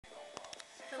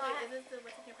wait, is this the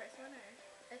what's in your purse one or?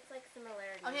 It's like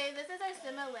similarities. Okay, this is our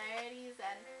similarities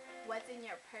and what's in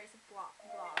your purse blog,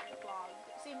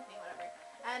 same thing, whatever.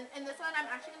 And in this one, I'm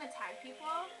actually gonna tag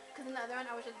people because in the other one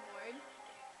I was just bored.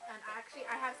 And actually,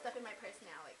 I have stuff in my purse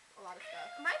now, like a lot of stuff.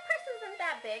 My purse isn't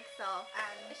that big, so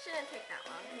it shouldn't take that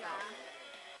long. Yeah.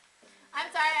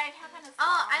 I'm sorry, I have kind of.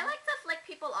 Oh, I like to flick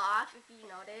people off if you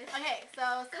notice. Okay,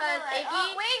 so because Iggy.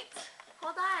 Oh, wait.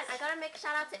 Hold on, I gotta make a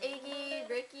shout out to Iggy,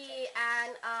 Ricky,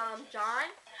 and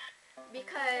John.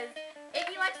 Because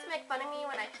Iggy likes to make fun of me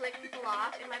when I flick people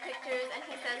off in my pictures, and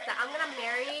he says that I'm gonna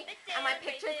marry, and my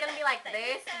picture is gonna be like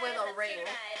this with a ring.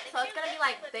 So it's gonna be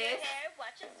like this,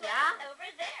 yeah?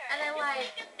 And then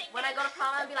like, when I go to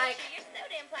prom, I'll be like,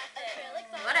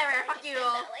 whatever, fuck you,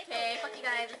 okay, fuck you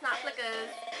guys, it's not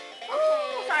flickers.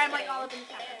 Okay. Sorry, I'm like all up in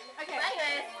the camera. Okay. But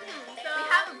anyways, so we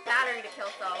have a battery to kill,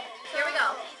 so here we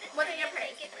go. What's in your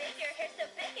purse?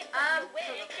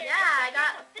 Yeah, I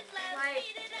got like.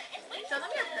 Show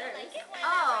them your purse.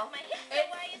 Oh,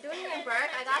 it's Dooney and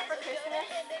Burke. I got for Christmas.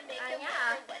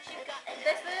 Yeah.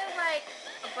 This is like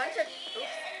a bunch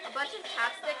of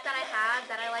chapstick that I have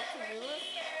that I like to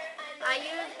use. I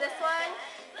use this one.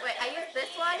 Wait, I use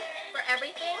this one for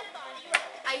everything.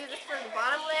 I use this for the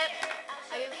bottom lip.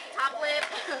 I use the top lip.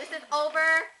 This is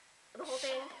over the whole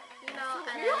thing, you know.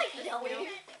 And really then yelling.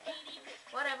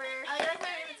 Whatever. Oh, that's my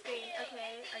favorite screen.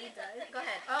 Okay, are you done? Go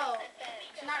ahead. Oh,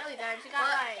 she's not really done. She got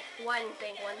like one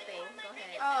thing. Go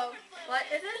ahead. Oh, what?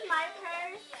 This is my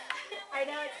purse. I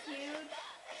know it's huge.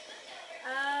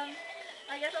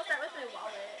 I guess I'll start with my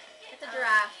wallet. It's a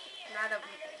giraffe, not a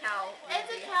cow. It's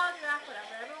a cow, giraffe,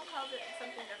 whatever. Everyone calls it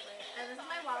something different. And this is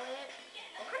my wallet.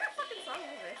 What kind of fucking song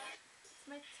is this? It's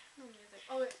my techno music.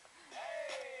 Oh, wait.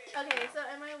 Okay, so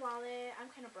in my wallet, I'm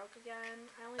kind of broke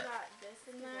again. I only got this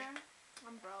in there.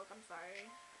 I'm broke, I'm sorry.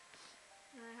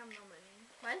 And I have no money.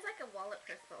 Mine's like a wallet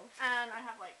crystal. And I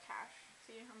have like cash.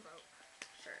 See, I'm broke.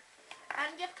 Sure. And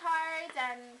gift cards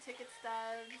and ticket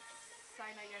stubs. So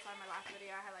I know you guys saw in my last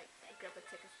video, I had like a grip of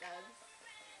ticket stubs.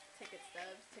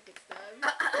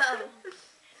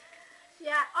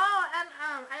 Yeah, oh, and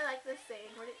I like this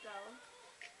saying. Where'd it go?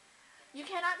 You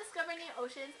cannot discover new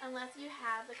oceans unless you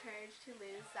have the courage to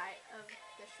lose sight of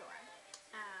the shore.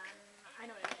 I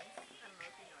know what it means. I don't know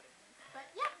if you know what it means. But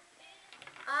yeah.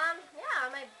 Yeah,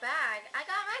 my bag. I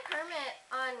got my permit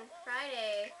on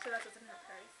Friday. So that's what's in her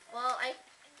purse. Well, I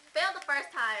failed the first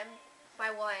time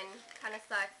by one. Kind of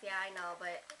sucks. Yeah, I know.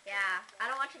 But yeah, I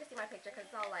don't want you to see my picture because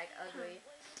it's all like ugly.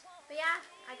 But yeah,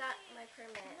 I got my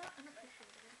permit.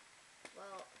 Unappreciated.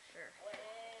 Well, sure.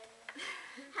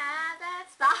 Have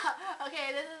that stop.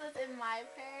 Okay, this is what's in my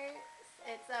purse.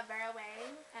 It's a Vera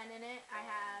Wang, and in it I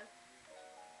have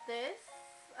this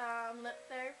lip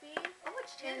therapy. Oh,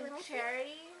 it's cherry.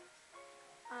 Charity.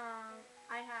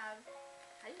 I have.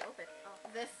 How do you open? Oh,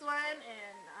 this one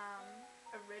in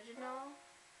original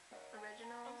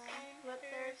lip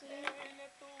therapy.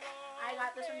 I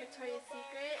got this from Victoria's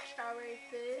Secret, Strawberry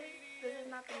Fizz. This is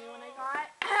not the new one I got.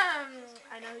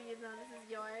 I know you know this is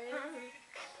yours.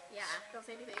 yeah. Don't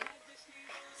say anything.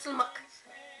 Smuck.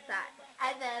 That.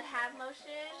 And then hand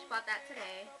lotion. Bought that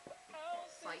today.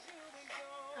 Swipe.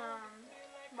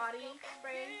 Body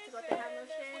spray to go with the hand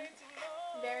lotion.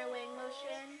 Vera Wang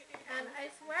lotion. And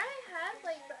I swear I have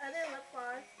like the other lip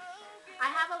gloss. I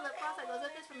have a lip gloss that goes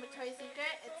with this from Victoria's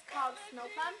Secret. It's called Snow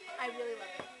Plum. I really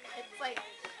love it. It's like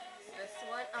this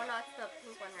one. Oh no, it's the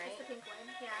pink one, right? It's the pink one.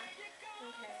 Yeah.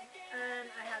 Okay. And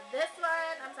I have this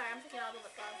one. I'm sorry, I'm taking all the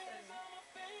lip gloss. And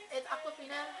it's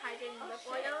Aquafina Hydrating Lip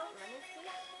Oil. Let me see.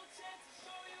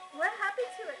 What happened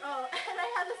to it? Oh, and I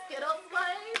have the Skittles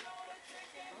one.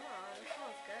 Oh, this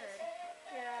smells good.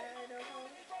 Yeah, I know.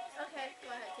 Okay,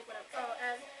 go ahead, take whatever. Oh,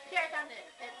 and here I found it.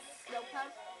 It's Snow Plum.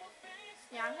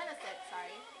 Yeah, I'm kind of sick.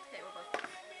 Sorry. Okay, we're both.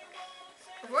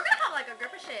 We're gonna have like a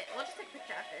grip of shit. We'll just take a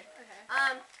picture after. Okay.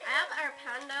 I have our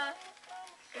Panda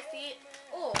receipt.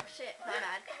 Oh shit, my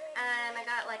bad. And I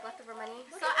got like leftover money.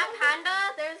 So at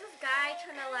Panda, there's this guy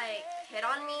trying to like hit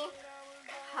on me.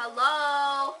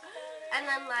 Hello. And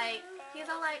then like he's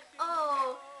all like,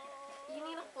 oh, you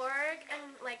need a fork, and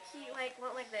like he like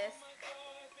went like this.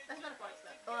 That's not a fork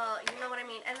stuff. Well, you know what I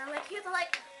mean. And then like he was all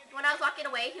like, when I was walking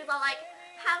away, he was all like,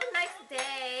 have a nice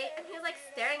day, and he was like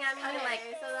staring at me like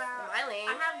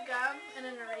smiling. I have gum and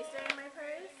an eraser in my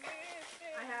purse.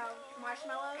 I have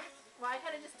marshmallows. Well, I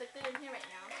kind of just stuck it in here right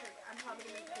now because I'm probably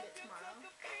gonna eat it tomorrow.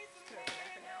 Just put it over there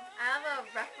for now. I have a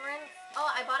reference. Oh,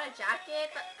 I bought a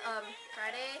jacket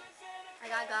Friday. I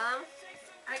got gum.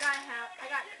 I got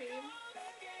cream.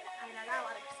 I mean, I got a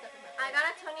lot of stuff in my purse. I got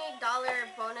a $28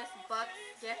 bonus bucks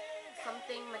gift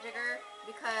something majigger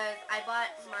because I bought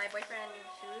my boyfriend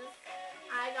shoes.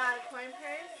 I I got a coin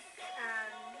purse,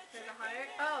 and there's a heart.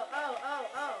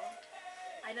 Oh.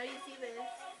 I know you see this.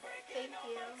 Thank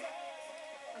you.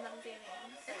 I'm not gonna say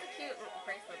names. It's a cute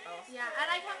bracelet though. Yeah, and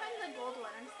I can't find the gold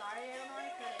one. I'm sorry, I don't know where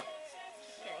to put it.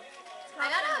 Just kidding. I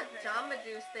got a Jamba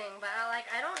Juice thing, but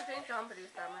I don't drink Jamba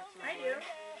Juice that much anymore. I do.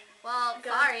 Well,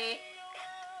 sorry.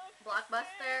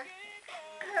 Blockbuster.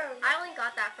 I only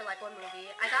got that for like one movie.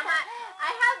 I got my. I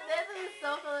have this. This is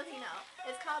so Filipino.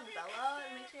 It's called Bello.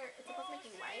 It makes your. It's supposed to make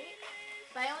you white,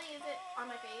 but I only use it on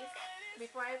my face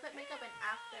before I put makeup and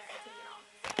after I take it off.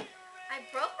 I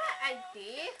broke my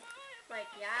ID. Like,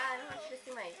 yeah, I don't want you to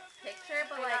see my picture,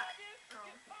 but like.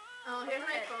 Oh, here's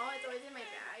my phone. It's always in my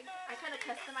bag. I kind of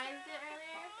customized it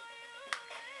earlier,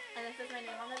 and it says my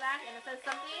name on the back, and it says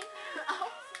something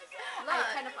else. Look, I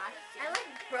kind of flashed. I like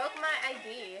broke my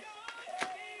ID.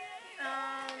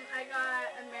 I got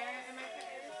a mirror in my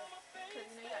purse, because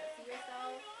you know you gotta see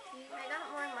yourself. See? I got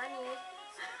more money.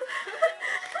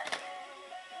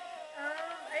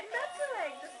 I'm about to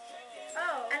like just.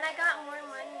 Oh. And I got more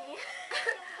money.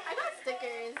 I got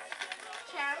stickers.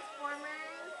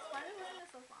 Transformers. Why did I listen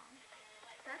to this song?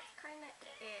 That's kind of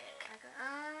it.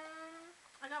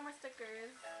 I got more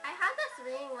stickers. I had this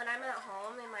ring when I'm at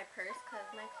home in my purse because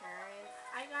my parents.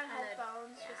 I got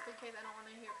headphones just in case I don't want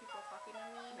to hear people talking to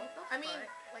me. What the I mean,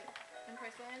 fuck? like in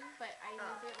person, but I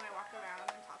use it when I walk around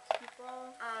and talk to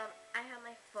people. I have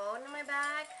my phone in my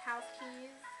bag. House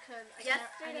keys, because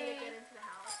I need to get into the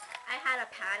house. I had a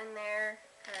pad in there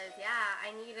because, yeah,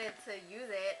 I needed to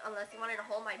use it unless you wanted to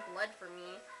hold my blood for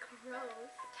me.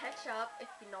 Gross. Ketchup, if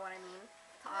you know what I mean.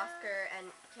 To Oscar and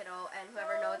Kiddo and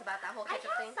whoever knows about that whole ketchup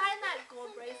thing. I can't find that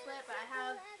gold bracelet, but I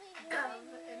have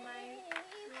in my.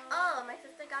 Oh, my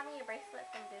sister got me a bracelet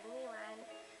from Disneyland.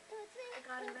 I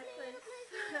got a necklace.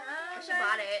 She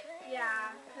bought it.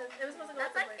 Yeah, because it was supposed to go.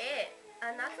 That's like it.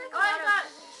 And that's like I got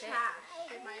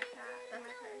trash in my purse.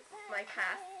 My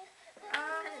past.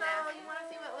 So you want to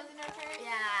see what was in your purse?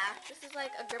 Yeah, this is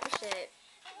like a grip of shit.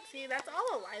 See, that's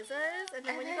all Eliza's, and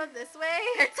then when you go this way,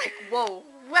 it's like, whoa.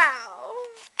 Wow.